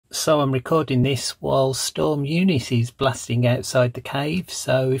So I'm recording this while Storm Eunice is blasting outside the cave,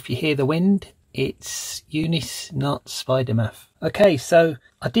 so if you hear the wind, it's Eunice, not Spidermaf. Okay, so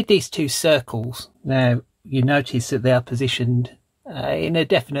I did these two circles. Now you notice that they are positioned in a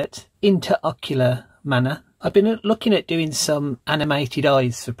definite interocular manner. I've been looking at doing some animated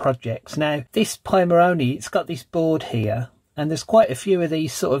eyes for projects. Now this Pimoroni, it's got this board here, and there's quite a few of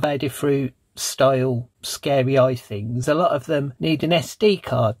these sort of Adafruit style scary eye things. A lot of them need an SD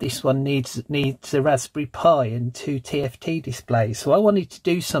card. This one needs a Raspberry Pi and 2 TFT displays. So I wanted to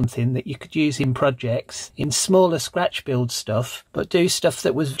do something that you could use in projects, in smaller scratch build stuff, but do stuff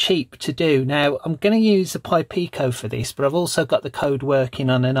that was cheap to do. Now I'm going to use a Pi Pico for this, but I've also got the code working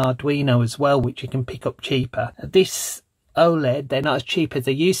on an Arduino as well, which you can pick up cheaper. This OLED, they're not as cheap as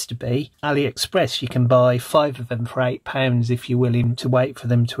they used to be. AliExpress, you can buy 5 of them for £8 if you're willing to wait for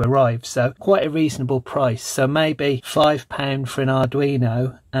them to arrive, so quite a reasonable price. So maybe £5 for an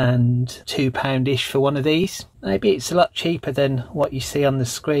Arduino and £2-ish for one of these. Maybe it's a lot cheaper than what you see on the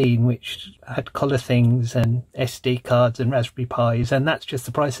screen, which had colour things and SD cards and Raspberry Pis, and that's just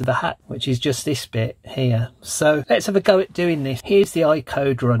the price of the hat, which is just this bit here. So let's have a go at doing this. Here's the eye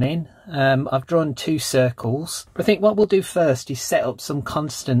code running. I've drawn 2 circles, but I think what we'll do first is set up some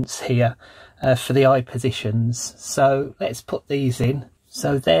constants here for the eye positions. So let's put these in.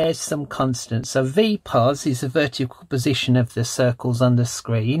 So there's some constants. So VPOS is the vertical position of the circles on the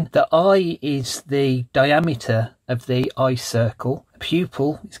screen. The I is the diameter of the eye circle.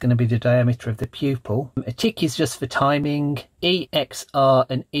 Pupil is going to be the diameter of the pupil. A tick is just for timing. EXR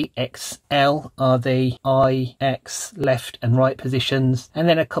and EXL are the eye, X, left and right positions. And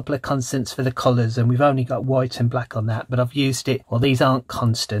then a couple of constants for the colours, and we've only got white and black on that, but I've used it, well, these aren't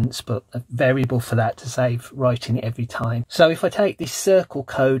constants, but a variable for that to save writing it every time. So if I take this circle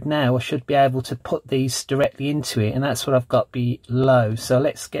code now, I should be able to put these directly into it, and that's what I've got below. So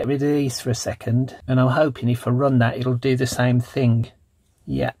let's get rid of these for a second, and I'm hoping if I run that, it'll do the same thing.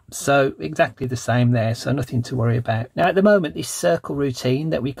 Yeah, so exactly the same there, so nothing to worry about. Now at the moment, this circle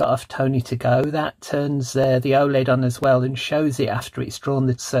routine that we got off Tony to go, that turns the OLED on as well and shows it after it's drawn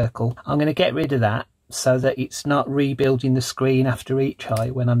the circle. I'm going to get rid of that so that it's not rebuilding the screen after each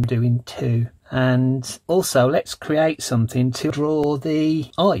eye when I'm doing 2. And also let's create something to draw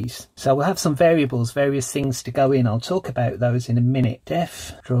the eyes. So we'll have some variables, various things to go in. I'll talk about those in a minute.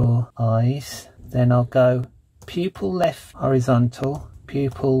 Def draw eyes, then I'll go pupil left horizontal,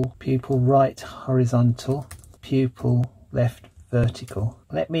 pupil right horizontal, pupil left vertical.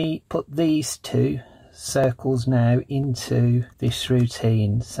 Let me put these 2 circles now into this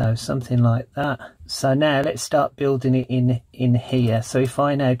routine, so something like that. So now let's start building it in here. So if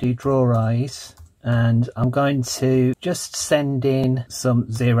I now do draw eyes, and I'm going to just send in some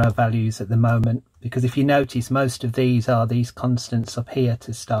 0 values at the moment, because if you notice, most of these are these constants up here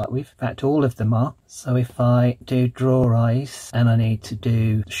to start with. In fact, all of them are. So if I do draw eyes, and I need to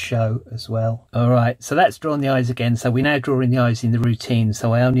do show as well. All right, so that's drawn the eyes again. So we're now drawing the eyes in the routine,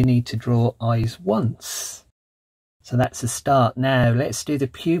 so I only need to draw eyes once. So that's a start. Now let's do the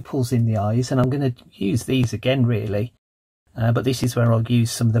pupils in the eyes, and I'm going to use these again really. But this is where I'll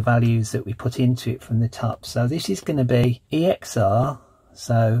use some of the values that we put into it from the top. So this is going to be EXR,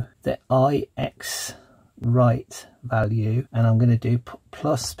 so the IX right value, and I'm going to do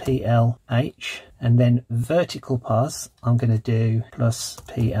plus PLH, and then vertical pos I'm going to do plus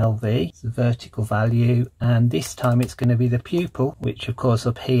PLV, it's the vertical value, and this time it's going to be the pupil, which of course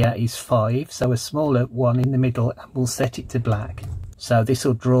up here is 5, so a smaller one in the middle, and we'll set it to black. So this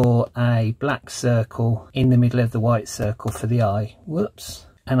will draw a black circle in the middle of the white circle for the eye. Whoops.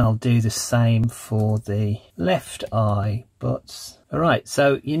 And I'll do the same for the left eye, but alright,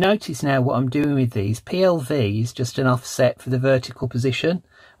 so you notice now what I'm doing with these. PLV is just an offset for the vertical position,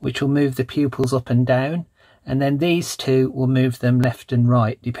 which will move the pupils up and down, and then these 2 will move them left and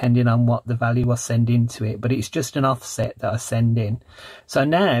right depending on what the value I send into it, but it's just an offset that I send in. So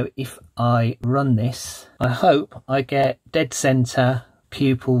now if I run this, I hope I get dead center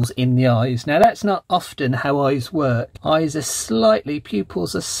pupils in the eyes. Now that's not often how eyes work.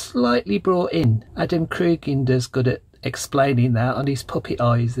 Pupils are slightly brought in. Adam Kruginder's good at explaining that on his puppet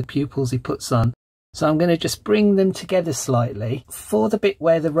eyes, the pupils he puts on. So I'm going to just bring them together slightly. For the bit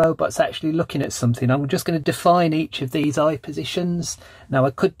where the robot's actually looking at something, I'm just going to define each of these eye positions. Now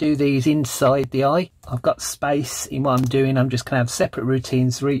I could do these inside the eye. I've got space in what I'm doing. I'm just going to have separate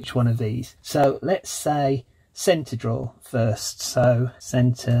routines for each one of these. So let's say center draw first. So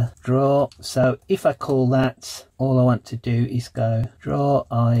center draw. So if I call that, all I want to do is go draw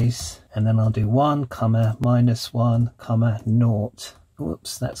eyes, and then I'll do 1, -1, 0.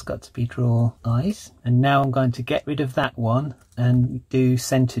 whoops, that's got to be draw eyes. And now I'm going to get rid of that one and do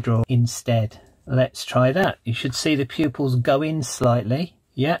center draw instead. Let's try that. You should see the pupils go in slightly.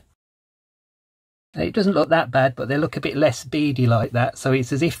 Yeah. It doesn't look that bad, but they look a bit less beady like that. So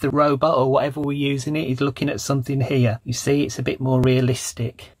it's as if the robot or whatever we're using it is looking at something here. You see, it's a bit more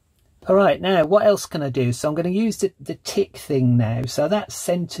realistic. All right, now what else can I do? So I'm going to use the tick thing now. So that's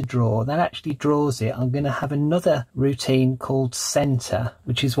center draw. That actually draws it. I'm going to have another routine called center,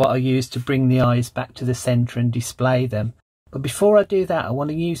 which is what I use to bring the eyes back to the center and display them. But before I do that, I want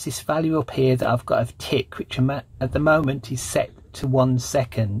to use this value up here that I've got of tick, which at the moment is set to 1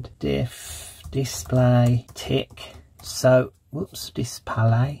 second. Diff display tick. So whoops,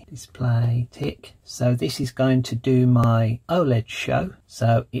 display tick. So this is going to do my OLED show.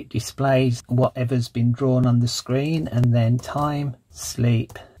 So it displays whatever's been drawn on the screen, and then time,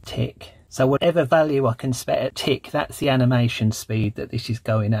 sleep, tick. So whatever value I can set at tick, that's the animation speed that this is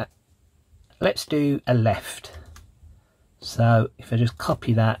going at. Let's do a left. So if I just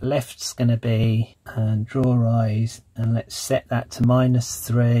copy that, left's going to be and draw eyes, and let's set that to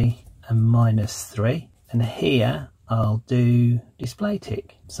 -3 and -3, and here I'll do display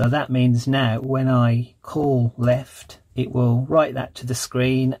tick. So that means now when I call left, it will write that to the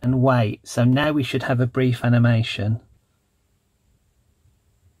screen and wait. So now we should have a brief animation.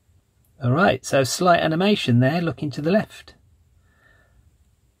 All right, so slight animation there looking to the left.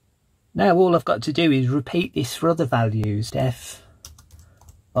 Now all I've got to do is repeat this for other values. Def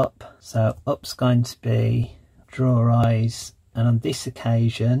up. So up's going to be draw eyes, and on this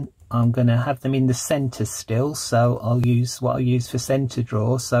occasion I'm going to have them in the center still, so I'll use what I use for center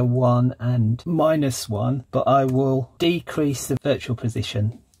draw, so 1 and -1, but I will decrease the virtual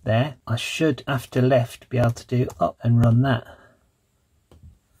position there. I should, after left, be able to do up and run that.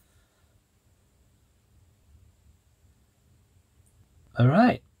 All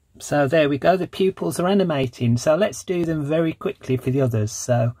right, so there we go, the pupils are animating. So let's do them very quickly for the others.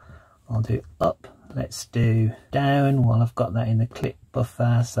 So I'll do up, let's do down while I've got that in the clip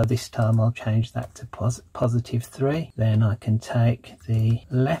buffer. So this time I'll change that to +3. Then I can take the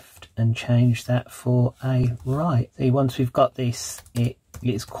left and change that for a right. See, once we've got this,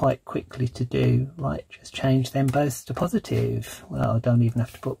 it's quite quickly to do. Right, just change them both to positive. Well, I don't even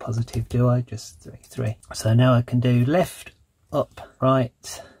have to put positive, do I? Just 3. So now I can do left, up,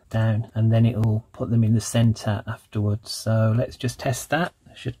 right, down, and then it will put them in the center afterwards. So let's just test that.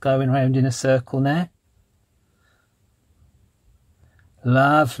 I should go around in a circle now.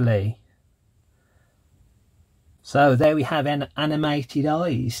 Lovely. So there we have animated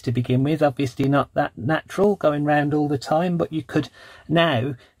eyes to begin with. Obviously not that natural going round all the time, but you could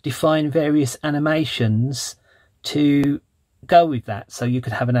now define various animations to go with that. So you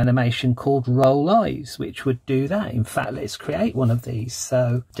could have an animation called roll eyes, which would do that. In fact, let's create one of these.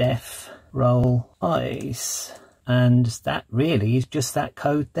 So def roll eyes, and that really is just that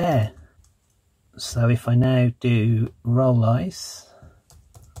code there. So if I now do roll eyes,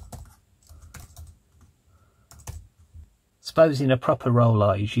 suppose in a proper roll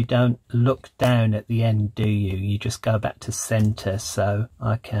eyes you don't look down at the end, do you? You just go back to center. So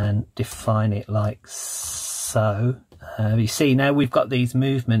I can define it like so. You see, now we've got these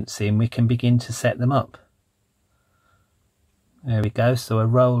movements in, we can begin to set them up. There we go, so a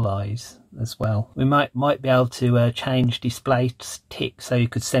roll eyes as well. We might be able to change display tick, so you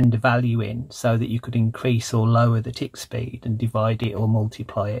could send a value in so that you could increase or lower the tick speed and divide it or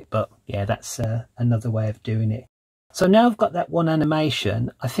multiply it. But yeah, that's another way of doing it. So now I've got that one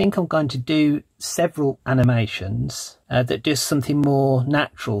animation, I think I'm going to do several animations that do something more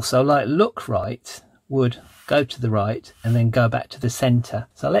natural. So like look right would go to the right and then go back to the center.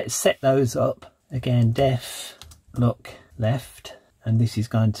 So let's set those up. Again, def look left, and this is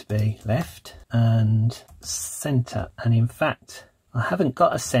going to be left and center. And in fact, I haven't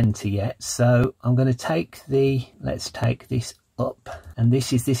got a center yet, so I'm going to take let's take this up, and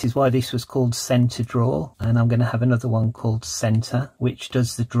this is why this was called center draw, and I'm going to have another one called center, which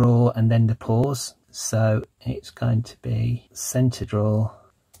does the draw and then the pause. So it's going to be center draw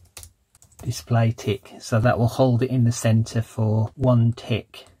display tick, so that will hold it in the center for 1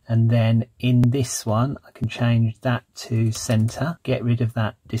 tick. And then in this one I can change that to center, get rid of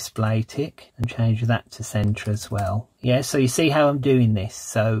that display tick and change that to center as well. Yeah, so you see how I'm doing this.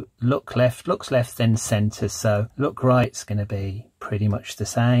 So look left, looks left, then center. So look right's going to be pretty much the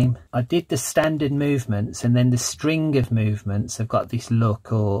same. I did the standard movements, and then the string of movements have got this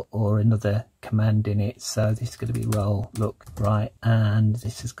look or another command in it. So this is going to be roll, look, right, and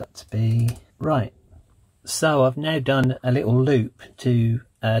this has got to be right. So I've now done a little loop to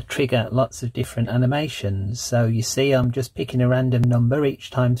trigger lots of different animations. So you see I'm just picking a random number each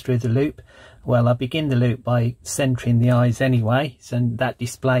time through the loop. Well, I begin the loop by centering the eyes anyway, so that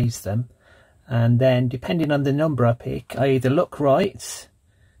displays them. And then depending on the number I pick, I either look right,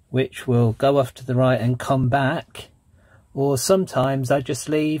 which will go off to the right and come back, or sometimes I just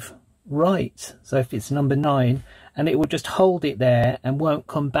leave right. So if it's number 9, and it will just hold it there and won't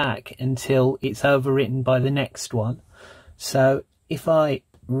come back until it's overwritten by the next one. So if I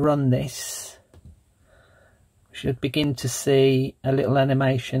run this, we should begin to see a little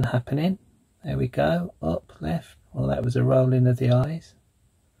animation happening. There we go, up, left. Well, that was a rolling of the eyes.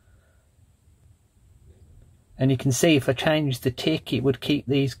 And you can see if I change the tick, it would keep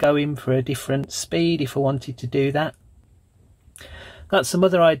these going for a different speed if I wanted to do that. Got some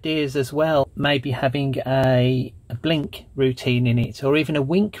other ideas as well, maybe having a blink routine in it, or even a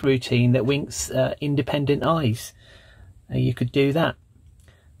wink routine that winks independent eyes. You could do that.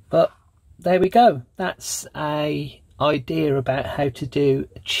 But there we go. That's an idea about how to do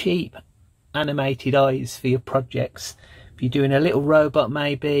cheap animated eyes for your projects. If you're doing a little robot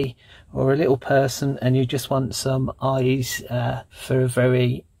maybe, or a little person, and you just want some eyes for a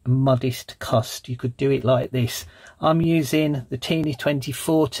very modest cost, you could do it like this. I'm using the Teeny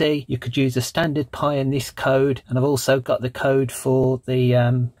 2040. You could use a standard Pi in this code, and I've also got the code for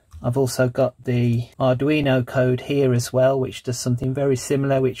the I've also got the Arduino code here as well, which does something very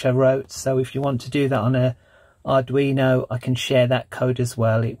similar, which I wrote. So if you want to do that on a Arduino, I can share that code as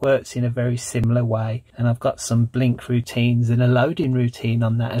well. It works in a very similar way, and I've got some blink routines and a loading routine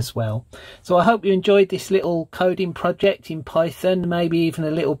on that as well. So I hope you enjoyed this little coding project in Python, maybe even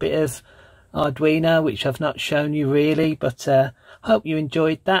a little bit of Arduino, which I've not shown you really, but hope you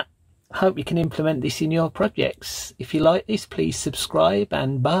enjoyed that. Hope you can implement this in your projects. If you like this, please subscribe,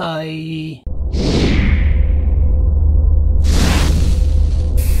 and bye.